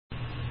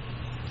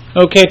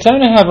Okay,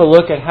 time to have a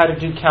look at how to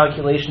do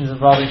calculations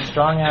involving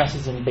strong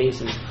acids and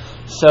bases.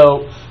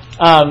 So,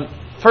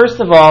 first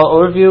of all,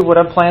 overview of what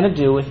I plan to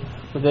do with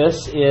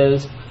this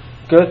is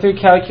go through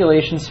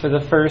calculations for the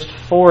first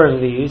 4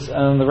 of these,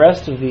 and the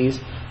rest of these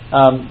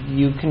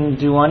you can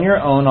do on your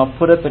own. I'll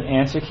put up an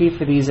answer key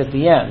for these at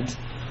the end.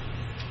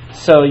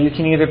 So you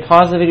can either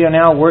pause the video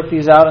now, work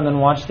these out, and then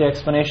watch the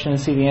explanation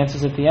and see the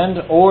answers at the end,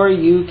 or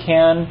you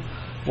can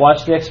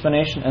watch the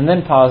explanation and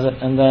then pause it,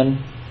 and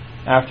then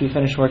after you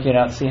finish working it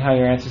out, see how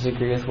your answers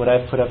agree with what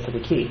I've put up for the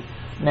key.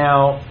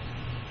 Now,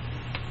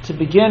 to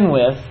begin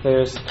with,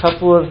 there's a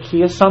couple of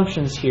key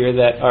assumptions here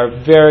that are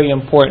very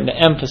important to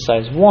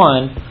emphasize.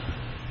 One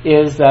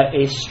is that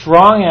a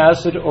strong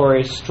acid or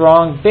a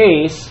strong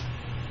base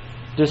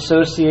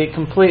dissociate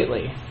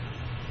completely.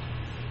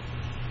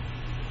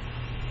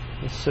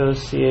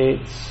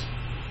 Dissociates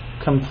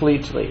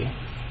completely.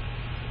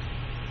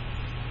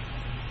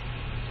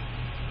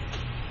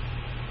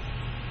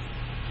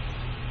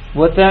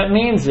 What that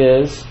means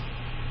is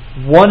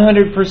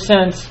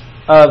 100%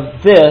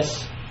 of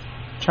this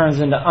turns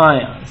into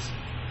ions.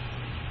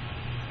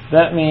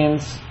 That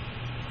means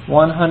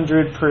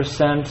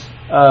 100%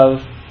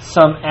 of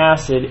some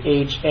acid,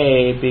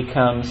 HA,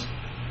 becomes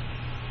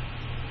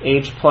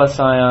H plus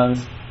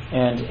ions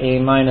and A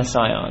minus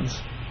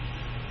ions.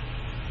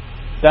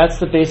 That's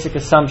the basic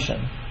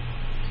assumption.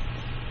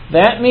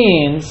 That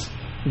means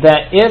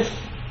that if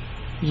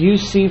you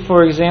see,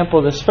 for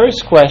example, this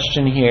first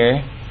question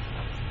here,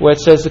 where it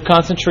says the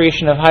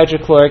concentration of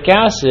hydrochloric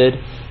acid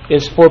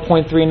is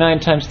 4.39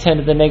 times 10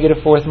 to the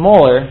negative 4th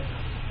molar,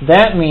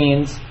 that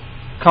means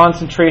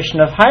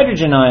concentration of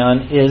hydrogen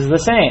ion is the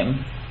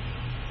same.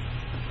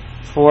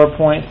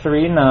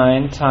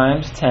 4.39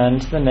 times 10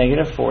 to the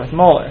negative 4th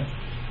molar.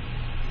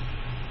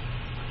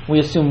 We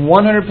assume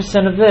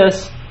 100% of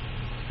this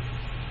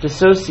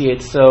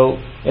dissociates, so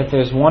if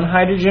there's 1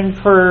 hydrogen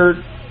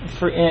for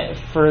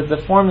the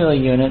formula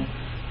unit,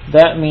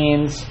 that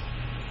means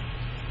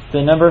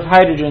the number of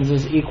hydrogens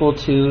is equal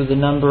to the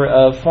number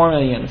of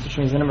formula units, which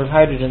means the number of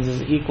hydrogens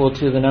is equal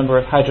to the number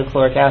of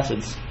hydrochloric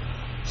acids.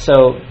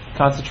 So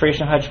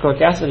concentration of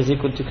hydrochloric acid is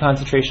equal to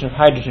concentration of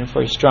hydrogen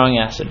for a strong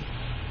acid.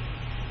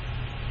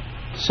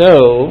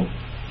 So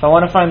if I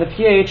want to find the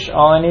pH,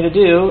 all I need to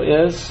do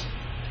is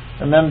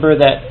remember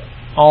that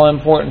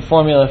all-important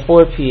formula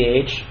for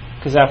pH,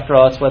 because after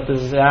all, it's what this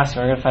is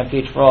asking. We're going to find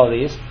pH for all of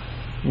these.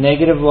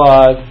 Negative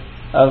log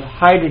of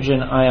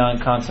hydrogen ion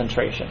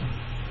concentration.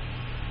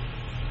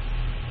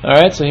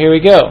 Alright, so here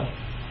we go.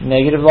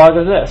 Negative log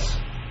of this.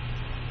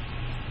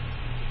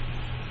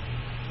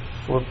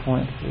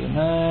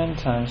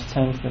 4.39 times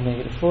 10 to the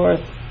negative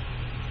 4th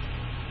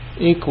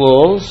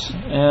equals,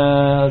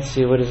 let's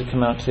see, what does it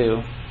come out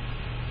to?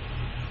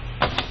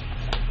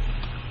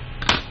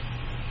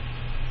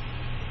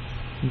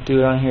 Do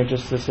it on here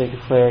just for the sake of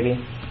clarity.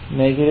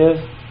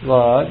 Negative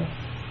log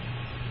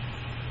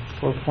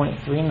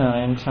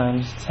 4.39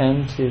 times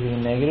 10 to the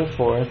negative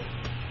 4th.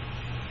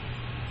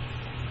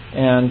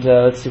 And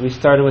let's see, we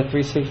started with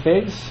 3 sig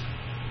figs.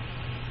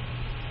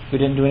 We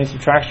didn't do any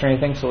subtraction or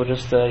anything, so we'll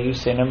just use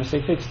say number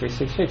sig figs, 3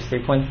 sig figs,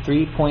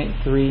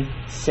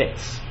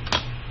 3.36.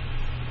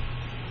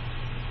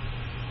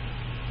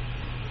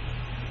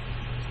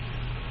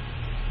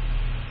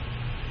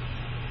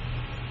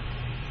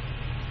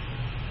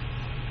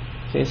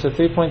 Okay, so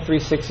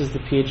 3.36 is the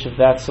pH of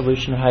that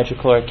solution of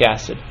hydrochloric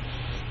acid.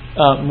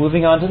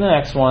 Moving on to the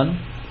next one.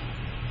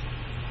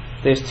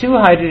 There's 2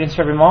 hydrogens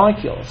for every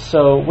molecule.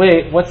 So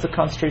wait, what's the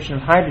concentration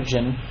of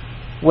hydrogen?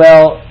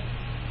 Well,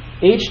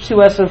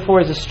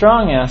 H2SO4 is a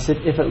strong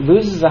acid. If it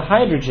loses a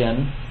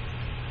hydrogen,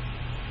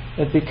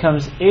 it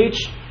becomes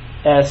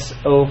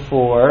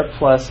HSO4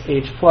 plus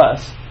H+.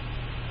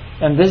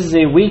 And this is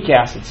a weak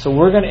acid, so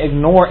we're going to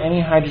ignore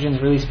any hydrogens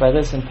released by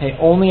this and pay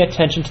only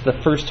attention to the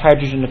first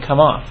hydrogen to come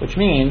off, which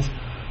means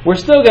we're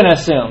still going to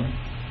assume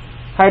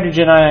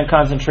hydrogen ion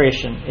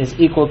concentration is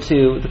equal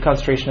to the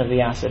concentration of the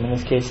acid. In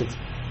this case, it's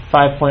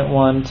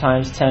 5.1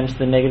 times 10 to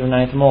the negative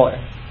 9th molar,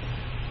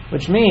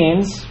 which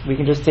means we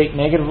can just take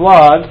negative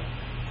log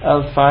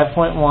of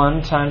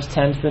 5.1 times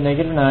 10 to the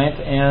negative 9th,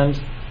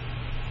 and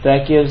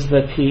that gives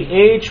the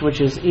pH, which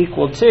is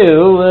equal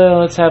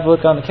to, let's have a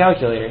look on the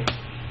calculator.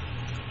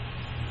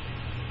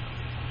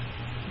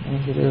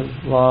 Negative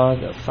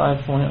log of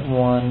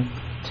 5.1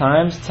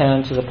 times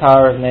 10 to the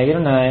power of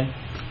negative 9,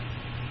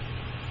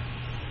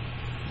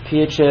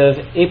 pH of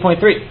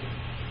 8.3.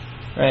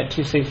 Right,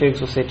 2 sig figs,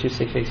 we'll say 2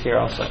 sig figs here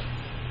also.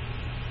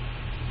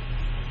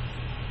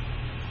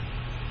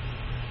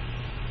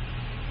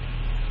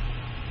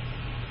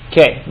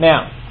 Okay,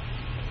 now,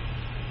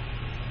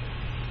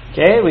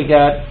 we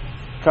got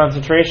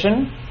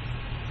concentration,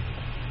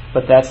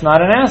 but that's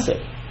not an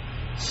acid.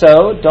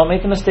 So don't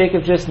make the mistake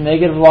of just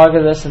negative log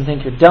of this and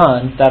think you're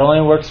done. That only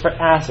works for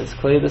acids.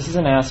 Clearly this is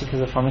an acid because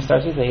the formula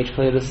starts with H.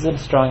 Clearly this is a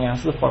strong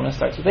acid, the formula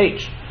starts with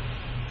H.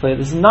 Clearly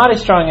this is not a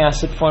strong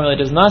acid, formula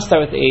does not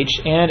start with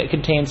H, and it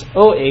contains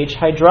OH.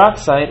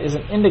 Hydroxide is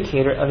an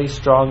indicator of a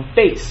strong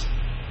base.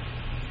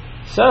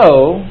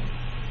 So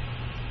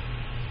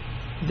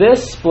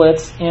this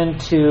splits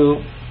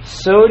into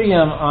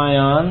sodium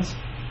ions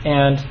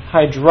and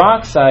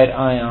hydroxide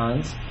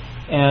ions,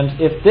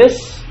 and if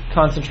this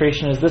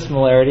concentration is this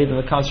molarity, then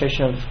the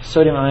concentration of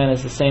sodium ion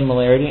is the same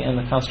molarity, and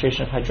the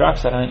concentration of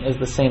hydroxide ion is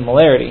the same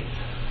molarity.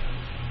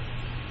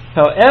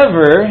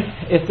 However,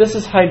 if this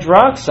is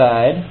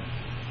hydroxide,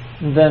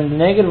 then the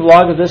negative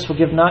log of this will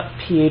give not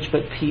pH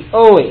but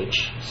pOH.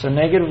 So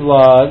negative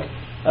log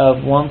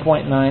of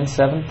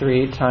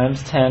 1.973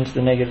 times 10 to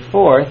the negative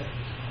fourth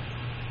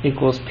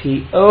equals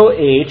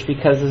pOH,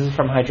 because this is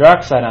from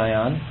hydroxide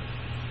ion.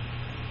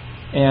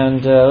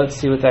 And let's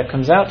see what that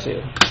comes out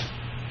to.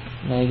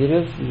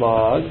 Negative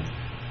log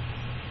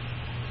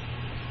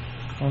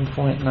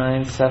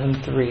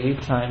 1.973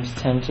 times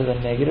 10 to the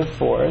negative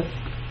fourth.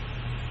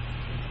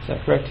 Is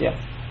that correct? Yeah.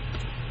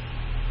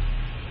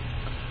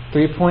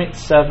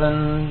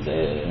 3.7,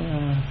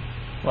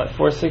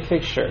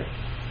 466? Sure.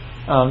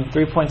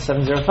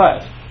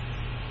 3.705.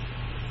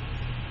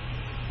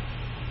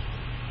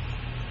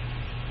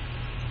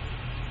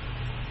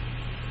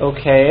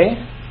 Okay,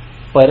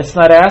 but it's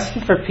not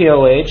asking for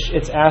pOH,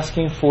 it's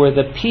asking for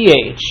the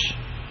pH.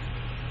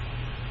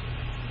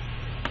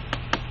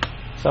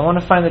 So I want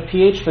to find the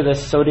pH for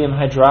this sodium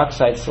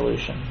hydroxide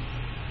solution.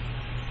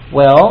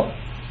 Well,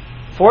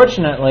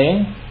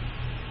 fortunately,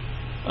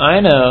 I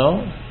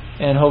know,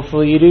 and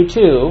hopefully you do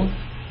too,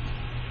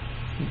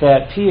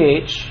 that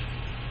pH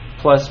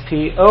plus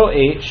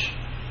pOH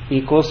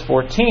equals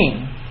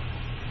 14.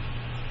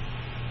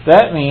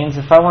 That means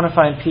if I want to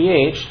find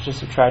pH, just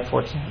subtract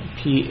 14,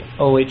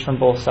 pOH from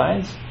both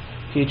sides.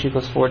 pH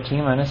equals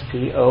 14 minus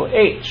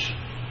pOH.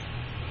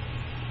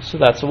 So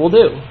that's what we'll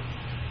do.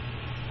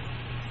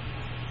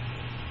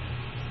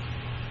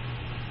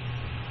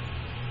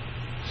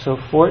 So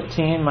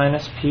 14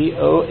 minus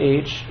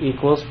pOH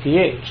equals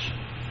pH.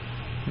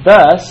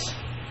 Thus,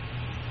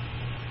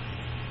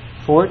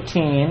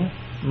 14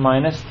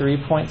 minus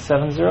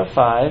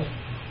 3.705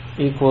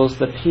 equals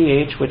the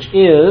pH, which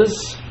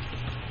is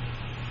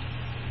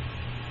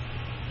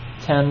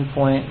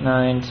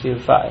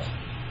 10.925.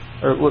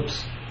 Or,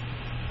 whoops,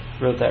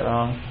 wrote that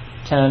wrong.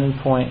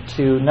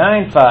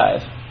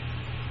 10.295.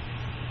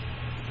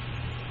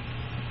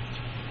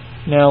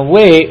 Now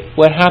wait,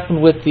 what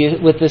happened with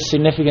this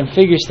significant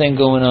figures thing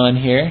going on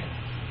here?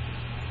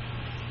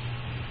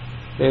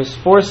 There's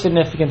 4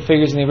 significant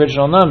figures in the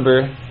original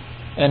number,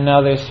 and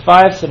now there's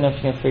 5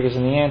 significant figures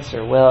in the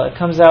answer. Well, it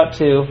comes out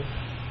to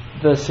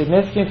the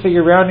significant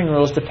figure rounding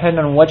rules depend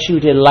on what you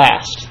did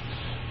last.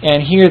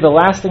 And here, the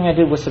last thing I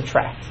did was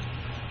subtract.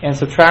 And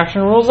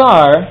subtraction rules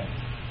are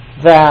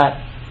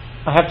that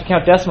I have to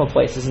count decimal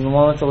places, and the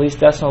one with the least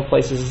decimal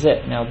places is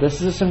it. Now,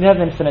 this is assumed to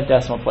have infinite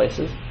decimal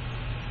places.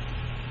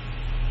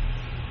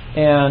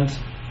 And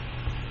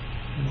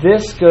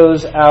this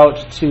goes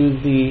out to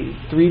the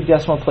 3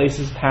 decimal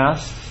places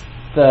past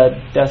the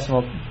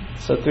decimal,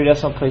 so 3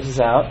 decimal places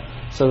out,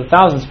 so the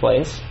thousandths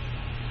place.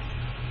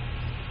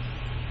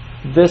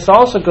 This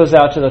also goes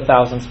out to the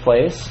thousandths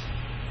place.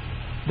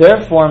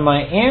 Therefore,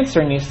 my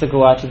answer needs to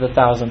go out to the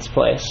thousandths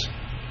place.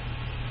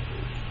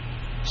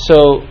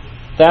 So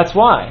that's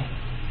why.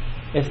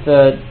 If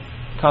the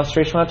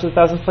concentration went out to the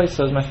thousandths place,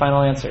 so is my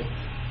final answer.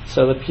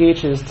 So the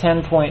pH is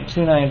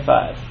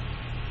 10.295.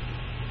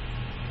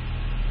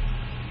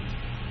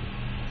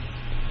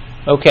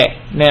 Okay,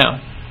 now,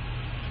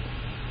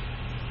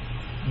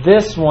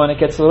 this one, it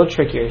gets a little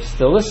trickier.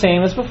 Still the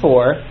same as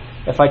before.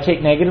 If I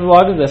take negative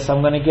log of this,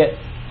 I'm going to get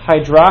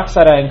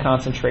hydroxide ion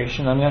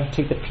concentration. I'm going to have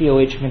to take the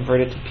pOH and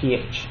convert it to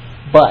pH.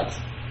 But,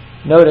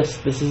 notice,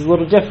 this is a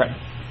little different.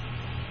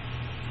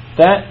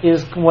 That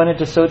is, when it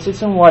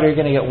dissociates in water, you're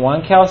going to get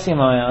 1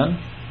 calcium ion,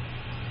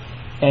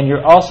 and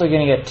you're also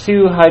going to get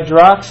 2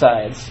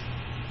 hydroxides.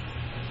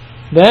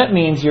 That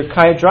means your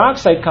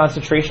hydroxide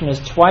concentration is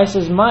twice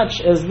as much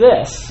as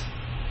this.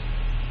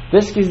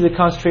 This gives you the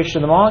concentration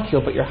of the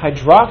molecule, but your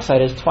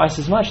hydroxide is twice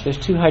as much. There's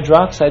 2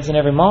 hydroxides in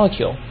every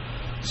molecule.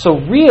 So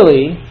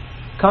really,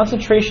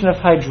 concentration of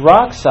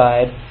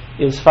hydroxide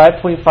is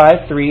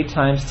 5.53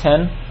 times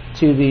 10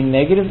 to the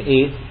negative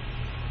 8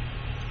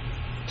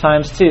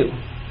 times 2.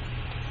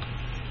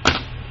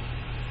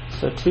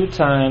 So 2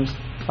 times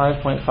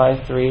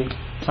 5.53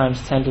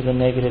 times 10 to the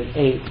negative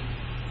 8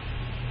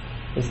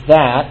 is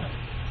that.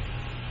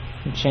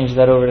 And change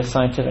that over to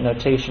scientific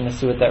notation to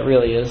see what that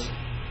really is.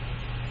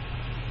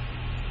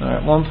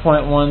 Alright,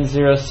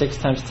 1.106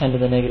 times 10 to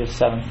the negative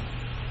 7th.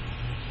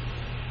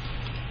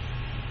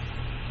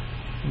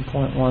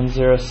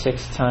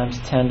 1.106 times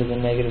 10 to the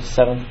negative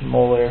 7th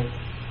molar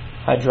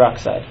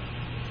hydroxide.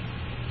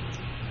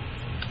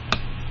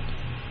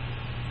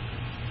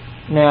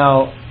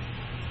 Now,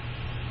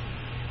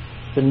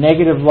 the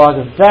negative log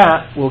of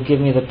that will give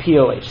me the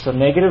pOH. So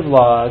negative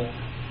log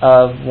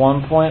of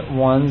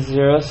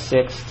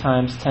 1.106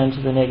 times 10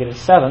 to the negative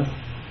 7th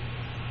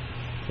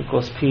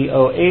equals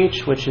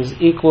pOH, which is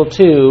equal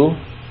to,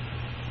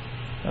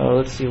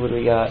 let's see what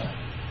we got.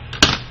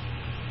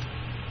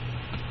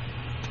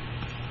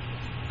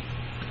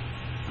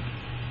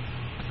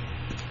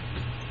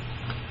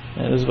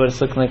 And this is what it's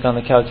looking like on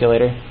the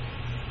calculator.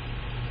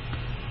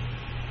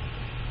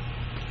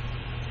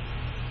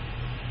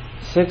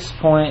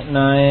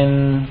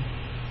 6.96.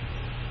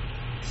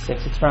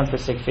 Let's round for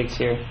sig figs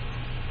here.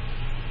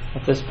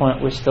 At this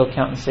point, we're still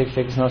counting sig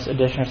figs. No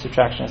addition or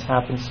subtraction has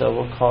happened, so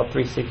we'll call it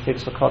 3 sig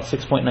figs. We'll call it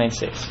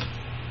 6.96.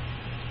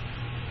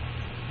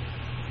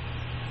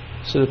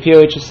 So the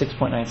pOH is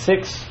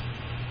 6.96,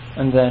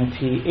 and then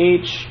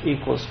pH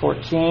equals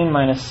 14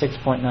 minus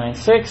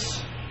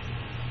 6.96,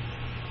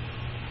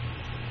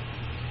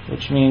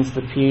 which means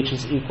the pH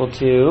is equal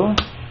to,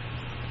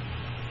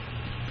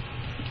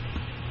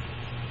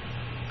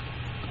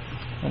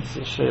 let's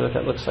show you what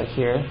that looks like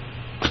here.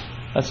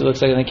 That's what it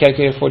looks like in the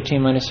calculator.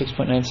 14 minus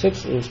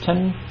 6.96 is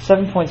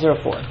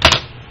 7.04.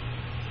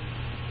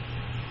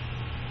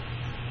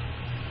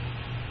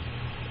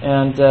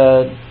 And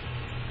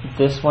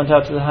this went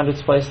out to the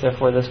hundredths place,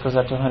 therefore this goes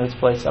out to the hundredths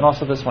place, and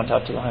also this went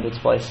out to the hundredths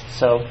place.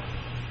 So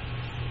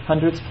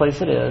hundredths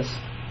place it is.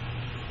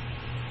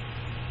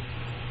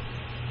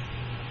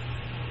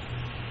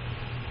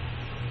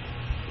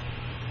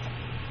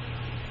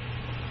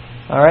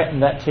 Alright,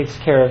 and that takes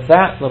care of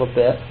that little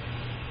bit.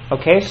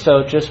 Okay,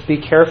 so just be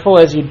careful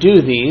as you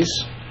do these.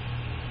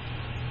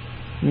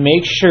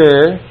 Make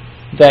sure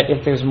that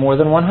if there's more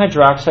than one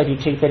hydroxide, you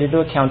take that into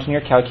account in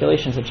your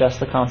calculations. Adjust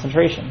the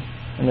concentration.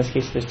 In this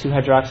case, there's 2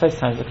 hydroxides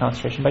times the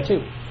concentration by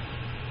 2.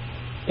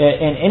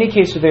 In any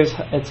case where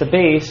it's a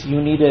base, you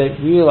need to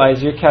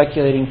realize you're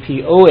calculating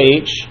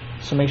pOH,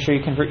 so make sure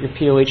you convert your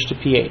pOH to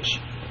pH.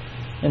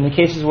 In the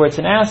cases where it's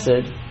an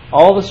acid,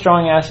 all the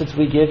strong acids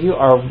we give you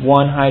are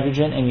 1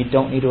 hydrogen, and you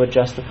don't need to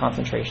adjust the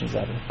concentrations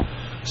ever.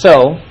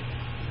 So,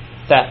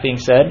 that being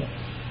said,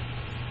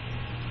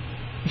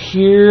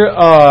 here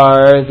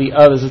are the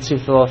others. Let's see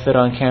if they'll all fit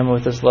on camera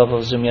with this level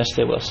of zoom. Yes,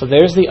 they will. So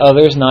there's the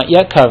others not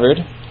yet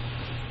covered.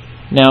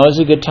 Now is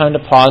a good time to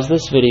pause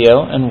this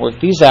video and work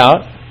these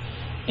out.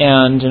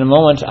 And in a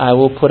moment, I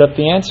will put up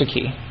the answer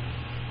key.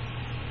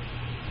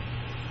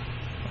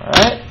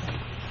 Alright.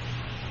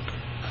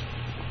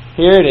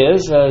 Here it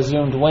is,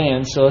 zoomed way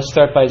in. So let's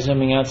start by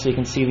zooming out so you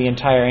can see the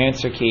entire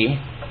answer key.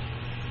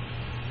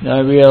 Now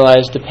I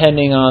realize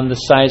depending on the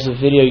size of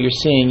video you're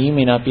seeing, you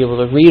may not be able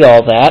to read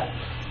all that.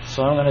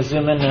 So I'm going to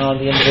zoom in now on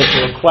the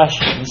individual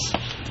questions,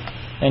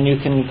 and you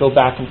can go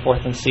back and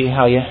forth and see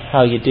how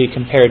you do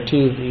compared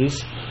to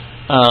these.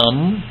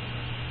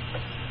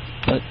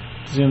 Let's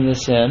zoom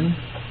this in.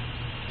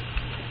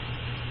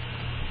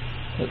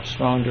 Oops,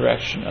 wrong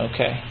direction.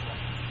 Okay.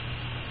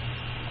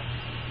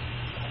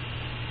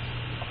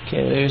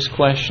 Okay, there's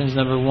questions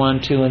number 1,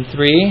 2, and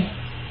 3.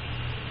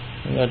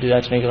 Maybe I'll do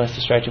that to make it less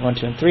distracting. 1,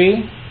 2, and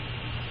 3.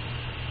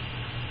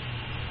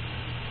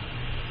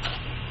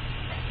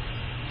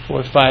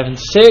 4, 5, and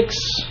 6.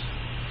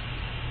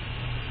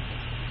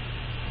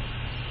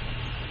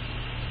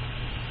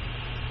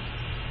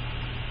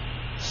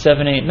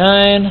 7, 8,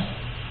 9.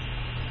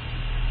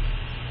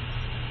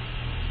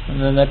 And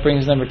then that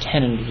brings number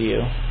 10 into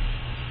view.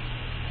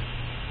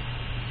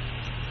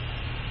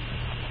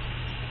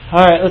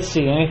 Alright, let's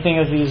see. Anything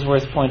of these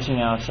worth pointing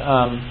out?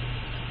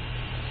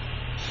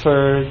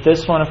 For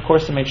this one, of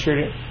course, I made sure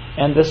to,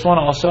 and this one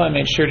also, I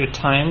made sure to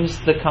times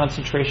the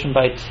concentration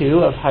by 2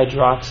 of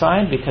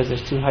hydroxide, because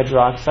there's 2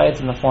 hydroxides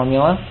in the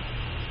formula,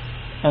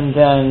 and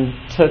then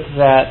took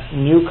that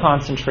new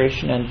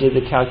concentration and did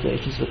the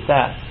calculations with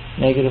that.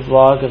 Negative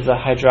log of the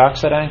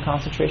hydroxide ion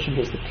concentration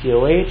gives the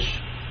pOH,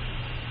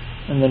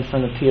 and then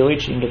from the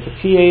pOH you can get the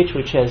pH,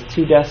 which has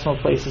 2 decimal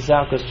places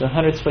out, goes to the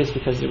hundredths place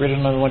because the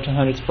original number went to the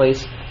hundredths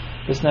place.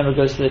 This number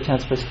goes to the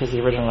tenths place because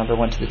the original number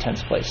went to the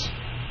tenths place.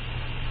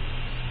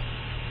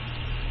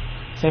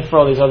 Same for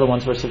all these other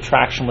ones where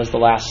subtraction was the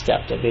last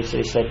step. They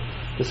basically said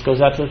this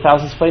goes out to the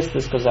thousandths place,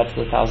 this goes out to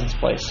the thousandths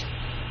place.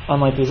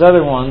 Unlike these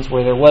other ones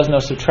where there was no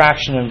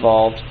subtraction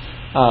involved,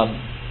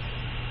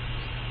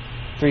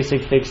 3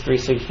 sig figs, 3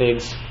 sig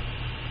figs,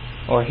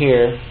 or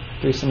here,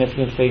 3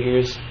 significant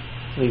figures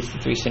leads to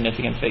 3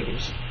 significant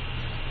figures.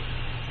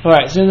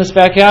 Alright, zoom this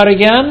back out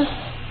again.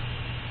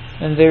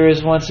 And there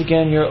is once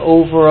again your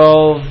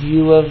overall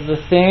view of the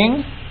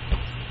thing.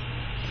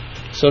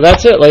 So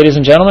that's it, ladies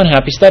and gentlemen.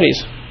 Happy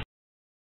studies.